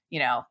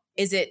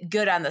 is it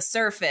good on the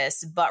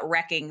surface but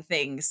wrecking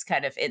things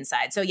kind of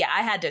inside? So yeah,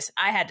 I had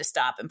to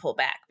stop and pull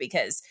back,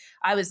 because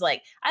I was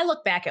like, I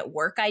look back at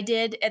work I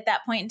did at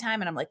that point in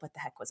time and I'm like, what the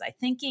heck was I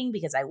thinking?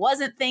 Because I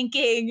wasn't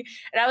thinking.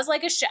 And I was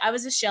like I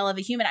was a shell of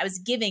a human. I was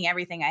giving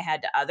everything I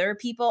had to other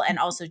people, and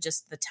also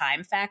just the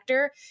time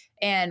factor.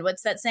 And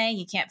what's that saying?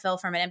 You can't fill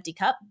from an empty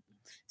cup.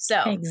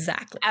 So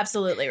exactly.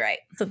 Absolutely right.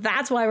 So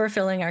that's why we're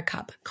filling our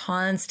cup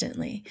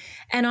constantly.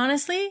 And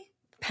honestly,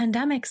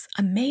 pandemic's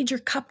a major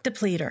cup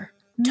depleter.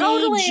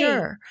 Totally.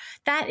 Major.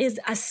 That is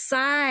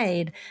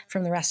aside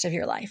from the rest of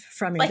your life,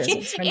 from your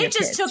business, from your it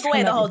just kids, took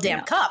away the whole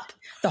damn cup.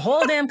 The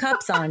whole damn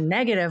cup's on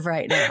negative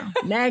right now.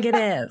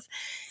 Negative.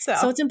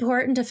 So it's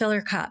important to fill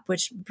your cup,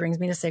 which brings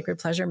me to Sacred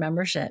Pleasure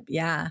membership.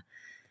 Yeah.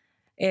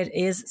 It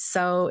is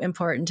so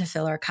important to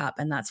fill our cup.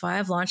 And that's why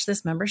I've launched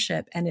this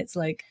membership. And it's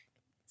like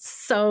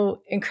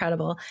so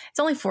incredible. It's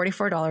only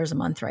 $44 a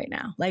month right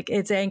now. Like,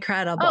 it's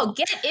incredible. Oh,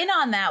 get in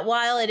on that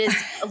while it is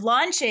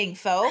launching,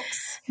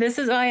 folks. This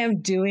is why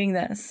I'm doing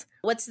this.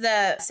 What's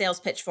the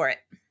sales pitch for it?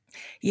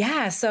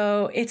 Yeah.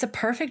 So it's a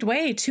perfect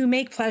way to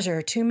make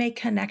pleasure, to make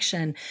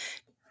connection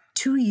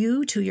to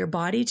you, to your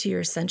body, to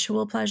your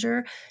sensual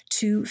pleasure,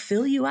 to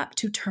fill you up,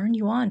 to turn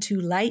you on, to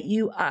light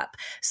you up,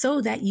 so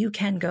that you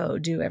can go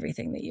do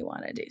everything that you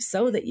want to do,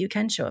 so that you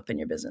can show up in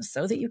your business,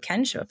 so that you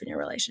can show up in your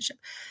relationship,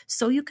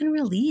 so you can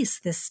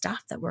release this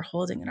stuff that we're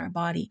holding in our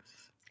body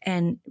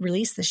and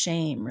release the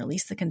shame,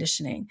 release the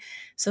conditioning,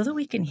 so that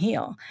we can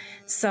heal.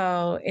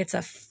 So it's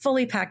a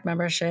fully packed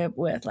membership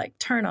with like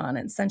turn on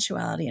and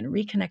sensuality and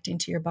reconnecting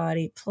to your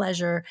body,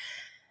 pleasure,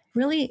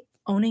 really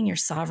owning your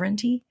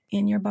sovereignty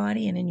in your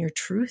body and in your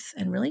truth,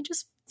 and really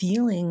just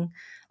feeling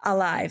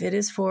alive. It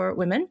is for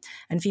women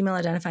and female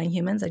identifying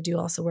humans. I do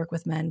also work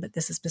with men, but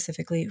this is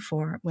specifically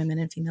for women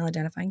and female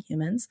identifying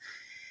humans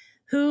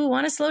who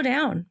want to slow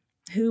down,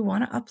 who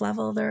want to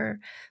up-level their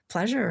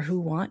pleasure, who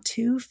want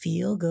to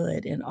feel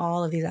good in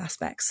all of these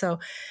aspects. So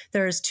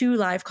there's 2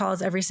 live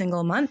calls every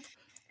single month.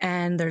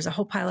 And there's a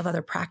whole pile of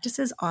other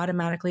practices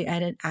automatically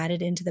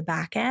added into the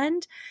back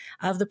end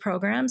of the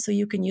program. So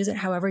you can use it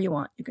however you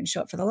want. You can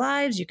show up for the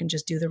lives. You can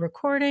just do the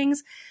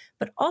recordings.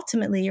 But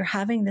ultimately, you're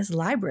having this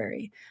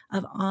library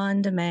of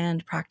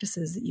on-demand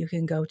practices that you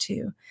can go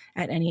to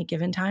at any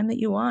given time that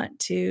you want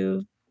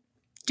to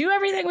do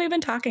everything we've been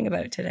talking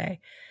about today.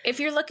 If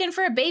you're looking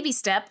for a baby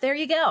step, there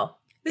you go.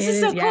 This is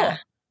so cool. Yeah.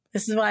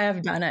 This is why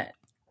I've done it.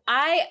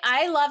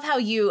 I love how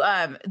you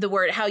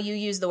how you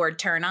use the word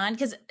turn on,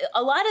 because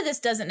a lot of this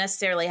doesn't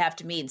necessarily have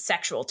to mean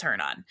sexual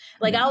turn on.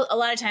 Like a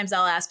lot of times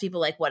I'll ask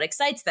people like what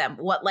excites them,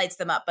 what lights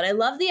them up. But I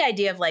love the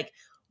idea of like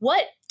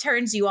what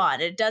turns you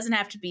on. It doesn't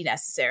have to be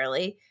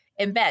necessarily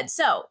in bed.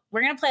 So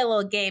we're going to play a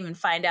little game and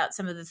find out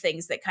some of the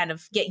things that kind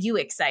of get you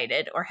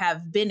excited or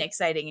have been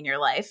exciting in your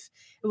life.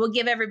 And we'll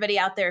give everybody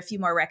out there a few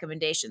more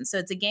recommendations. So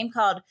it's a game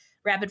called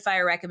Rapid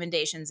Fire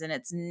Recommendations, and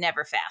it's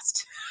never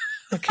fast.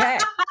 Okay.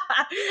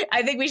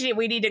 I think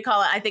we need to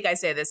call it, I think I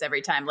say this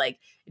every time, like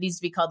it needs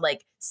to be called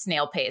like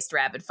snail paced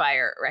rapid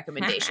fire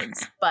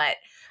recommendations. But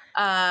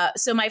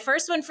so my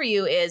first one for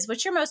you is,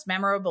 what's your most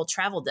memorable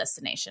travel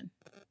destination?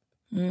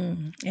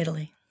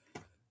 Italy.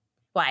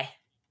 Why?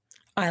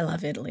 I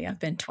love Italy. I've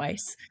been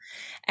twice.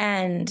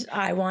 And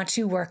I want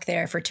to work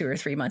there for 2 or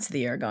 3 months of the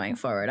year going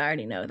forward. I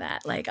already know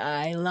that. Like,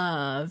 I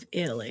love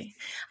Italy.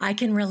 I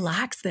can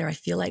relax there. I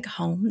feel like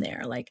home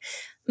there. Like,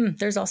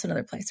 there's also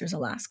another place. There's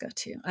Alaska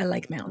too. I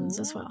like mountains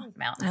as well.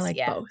 Mountains. I like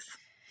both.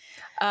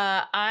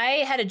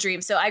 I had a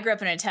dream. So I grew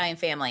up in an Italian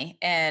family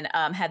and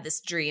had this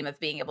dream of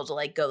being able to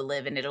like go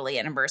live in Italy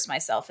and immerse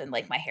myself in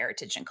like my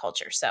heritage and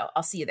culture. So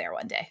I'll see you there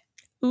one day.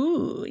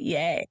 Ooh,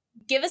 yay.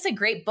 Give us a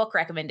great book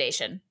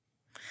recommendation.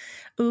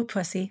 Ooh,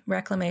 Pussy,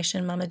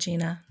 Reclamation, Mama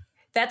Gina.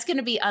 That's going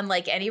to be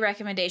unlike any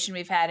recommendation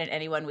we've had and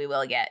anyone we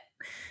will get.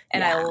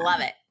 And I love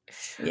it.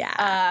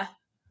 Yeah.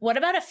 What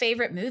about a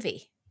favorite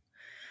movie?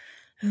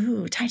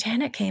 Ooh,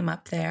 Titanic came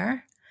up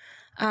there.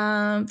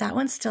 That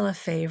one's still a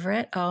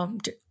favorite. Oh,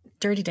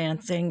 Dirty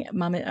Dancing.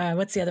 Mama,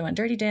 what's the other one?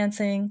 Dirty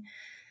Dancing.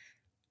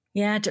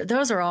 Yeah,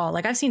 those are all,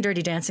 like, I've seen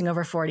Dirty Dancing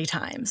over 40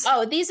 times.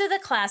 Oh, these are the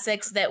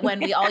classics that when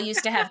we all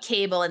used to have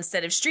cable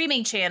instead of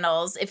streaming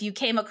channels, if you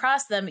came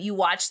across them, you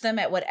watched them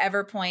at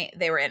whatever point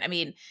they were in. I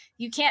mean,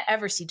 you can't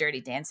ever see Dirty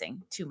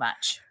Dancing too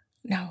much.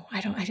 No, I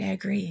don't. I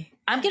agree.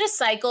 I'm going to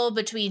cycle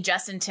between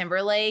Justin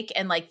Timberlake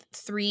and like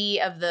 3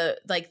 of the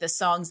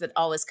songs that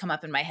always come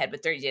up in my head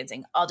with Dirty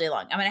Dancing all day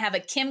long. I'm going to have a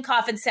Kim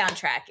Coffin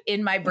soundtrack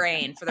in my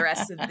brain for the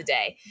rest of the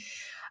day.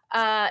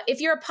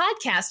 If you're a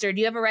podcaster, do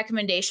you have a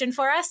recommendation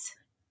for us?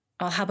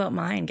 Oh, how about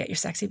mine? Get Your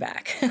Sexy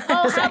Back.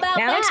 Oh, how about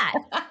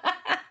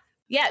that?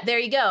 Yeah, there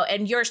you go.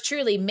 And yours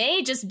truly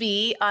may just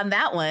be on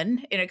that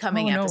one in a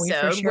coming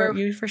episode.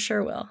 You for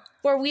sure will.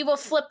 Where we will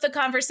flip the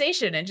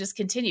conversation and just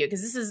continue,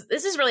 because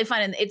this is really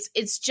fun, and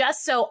it's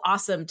just so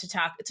awesome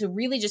to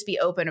really just be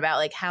open about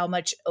like how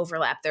much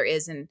overlap there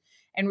is, and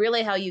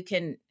really how you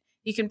can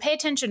pay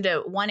attention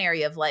to one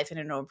area of life and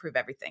it'll improve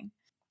everything.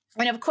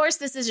 And of course,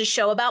 this is a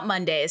show about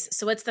Mondays.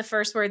 So what's the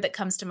first word that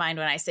comes to mind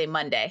when I say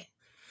Monday?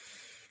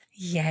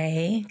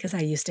 Yay, because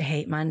I used to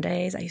hate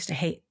Mondays. I used to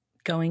hate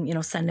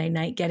going, Sunday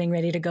night, getting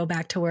ready to go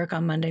back to work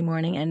on Monday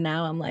morning. And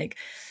now I'm like,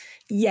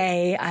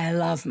 yay, I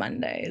love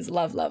Mondays.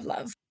 Love, love,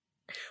 love.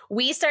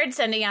 We started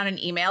sending out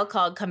an email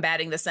called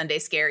Combating the Sunday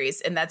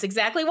Scaries. And that's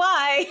exactly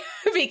why,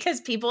 because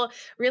people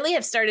really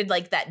have started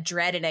like that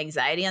dread and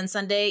anxiety on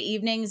Sunday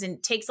evenings,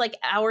 and takes like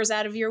hours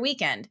out of your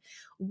weekend.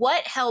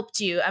 What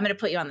helped you? I'm going to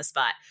put you on the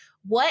spot.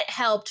 What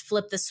helped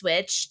flip the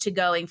switch to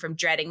going from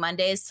dreading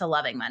Mondays to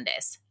loving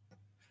Mondays?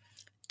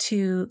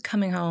 To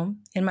coming home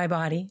in my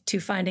body, to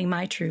finding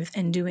my truth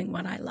and doing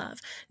what I love,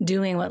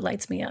 doing what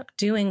lights me up,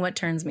 doing what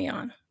turns me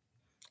on,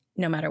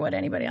 no matter what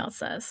anybody else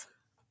says.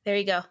 There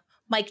you go.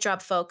 Mic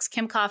drop, folks.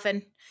 Kim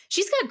Coffin.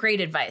 She's got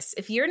great advice.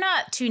 If you're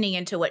not tuning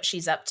into what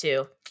she's up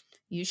to,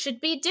 you should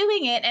be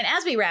doing it. And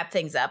as we wrap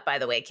things up, by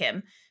the way,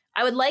 Kim,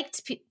 I would like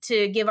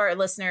to give our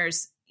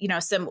listeners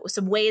some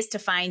ways to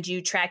find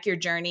you, track your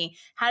journey.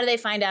 How do they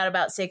find out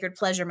about Sacred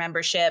Pleasure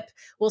membership?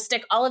 We'll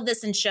stick all of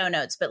this in show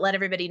notes, but let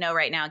everybody know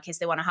right now in case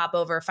they want to hop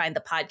over, find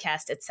the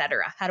podcast,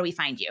 etc. How do we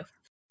find you?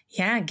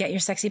 Yeah,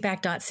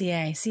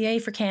 getyoursexyback.ca. CA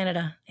for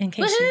Canada, in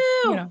case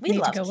we need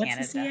love to go, Canada. What's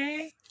the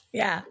CA?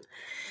 Yeah.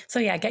 So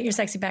yeah,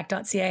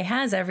 getyoursexyback.ca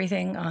has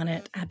everything on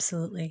it.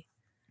 Absolutely.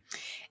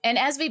 And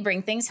as we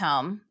bring things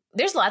home,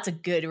 there's lots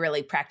of good,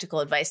 really practical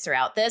advice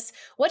throughout this.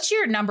 What's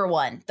your number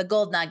one, the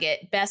gold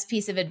nugget, best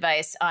piece of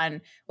advice on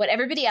what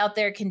everybody out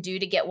there can do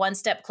to get one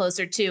step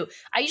closer to,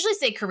 I usually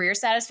say career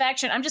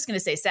satisfaction. I'm just going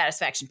to say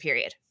satisfaction,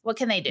 period. What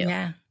can they do?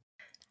 Yeah.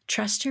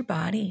 Trust your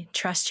body.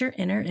 Trust your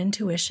inner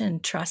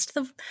intuition. Trust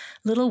the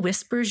little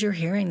whispers you're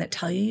hearing that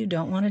tell you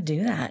don't want to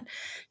do that.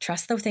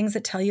 Trust the things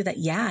that tell you that,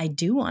 yeah, I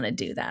do want to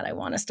do that. I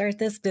want to start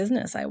this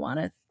business. I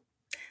want to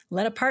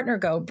let a partner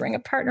go, bring a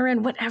partner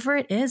in, whatever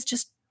it is,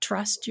 just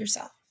trust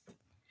yourself.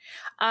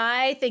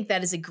 I think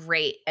that is a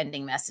great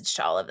ending message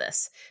to all of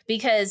this,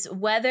 because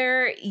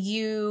whether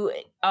you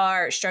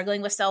are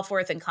struggling with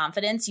self-worth and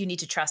confidence, you need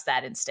to trust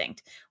that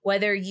instinct.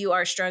 Whether you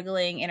are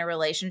struggling in a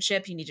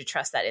relationship, you need to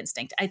trust that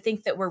instinct. I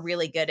think that we're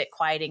really good at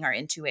quieting our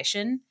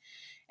intuition.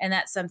 And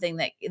that's something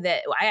that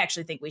I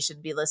actually think we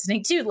should be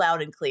listening to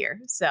loud and clear.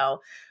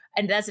 So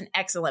And that's an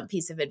excellent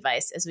piece of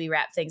advice as we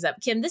wrap things up.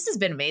 Kim, this has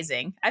been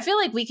amazing. I feel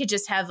like we could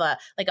just have a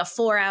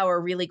 4-hour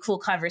really cool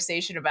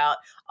conversation about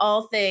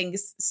all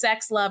things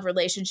sex, love,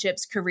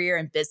 relationships, career,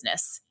 and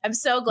business. I'm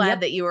so glad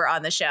that you were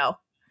on the show.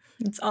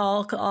 It's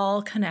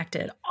all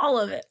connected, all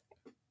of it.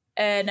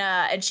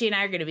 And she and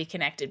I are going to be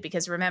connected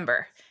because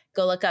remember,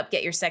 go look up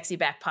Get Your Sexy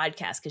Back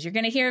podcast because you're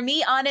going to hear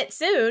me on it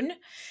soon.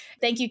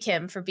 Thank you,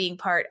 Kim, for being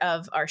part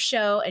of our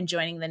show and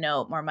joining the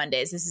No More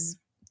Mondays. This is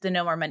the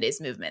No More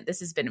Mondays movement. This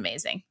has been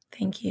amazing.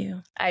 Thank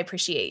you. I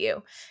appreciate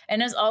you.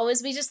 And as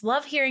always, we just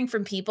love hearing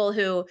from people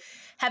who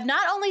have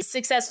not only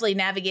successfully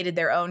navigated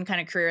their own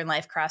kind of career and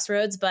life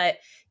crossroads, but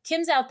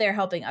Kim's out there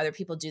helping other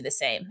people do the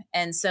same.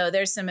 And so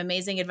there's some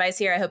amazing advice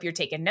here. I hope you're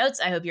taking notes.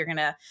 I hope you're going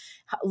to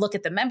look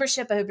at the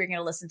membership. I hope you're going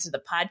to listen to the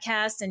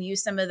podcast and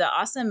use some of the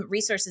awesome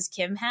resources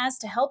Kim has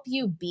to help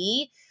you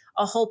be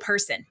a whole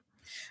person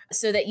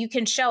so that you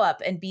can show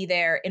up and be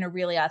there in a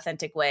really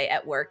authentic way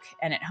at work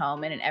and at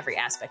home and in every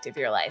aspect of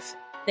your life.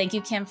 Thank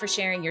you, Kim, for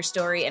sharing your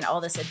story and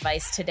all this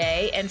advice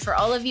today. And for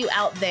all of you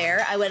out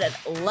there, I would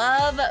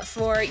love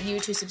for you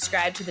to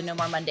subscribe to the No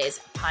More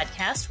Mondays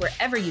podcast,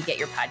 wherever you get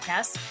your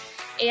podcasts,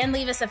 and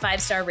leave us a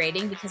 5-star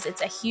rating because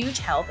it's a huge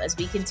help as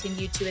we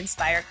continue to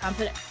inspire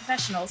competent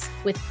professionals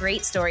with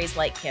great stories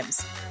like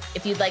Kim's.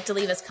 If you'd like to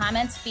leave us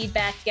comments,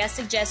 feedback, guest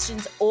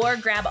suggestions, or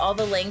grab all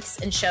the links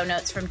and show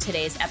notes from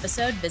today's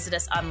episode, visit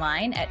us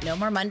online at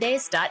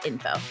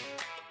nomoremondays.info.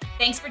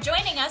 Thanks for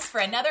joining us for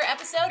another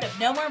episode of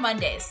No More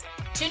Mondays.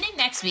 Tune in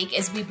next week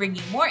as we bring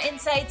you more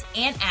insights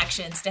and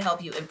actions to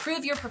help you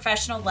improve your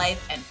professional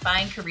life and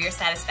find career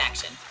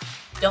satisfaction.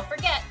 Don't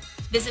forget,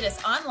 visit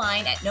us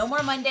online at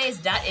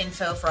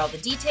nomoremondays.info for all the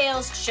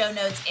details, show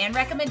notes, and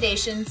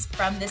recommendations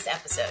from this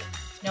episode.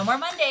 No More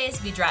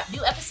Mondays, we drop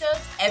new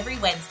episodes every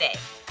Wednesday.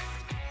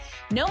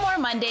 No More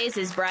Mondays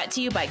is brought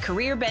to you by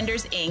Career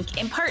Benders, Inc.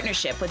 in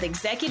partnership with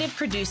executive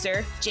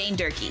producer Jane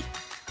Durkee.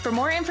 For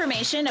more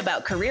information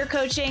about career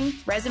coaching,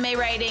 resume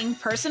writing,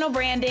 personal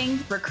branding,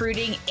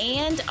 recruiting,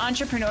 and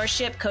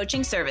entrepreneurship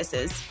coaching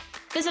services,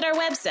 visit our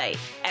website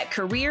at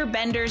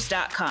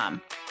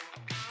careerbenders.com.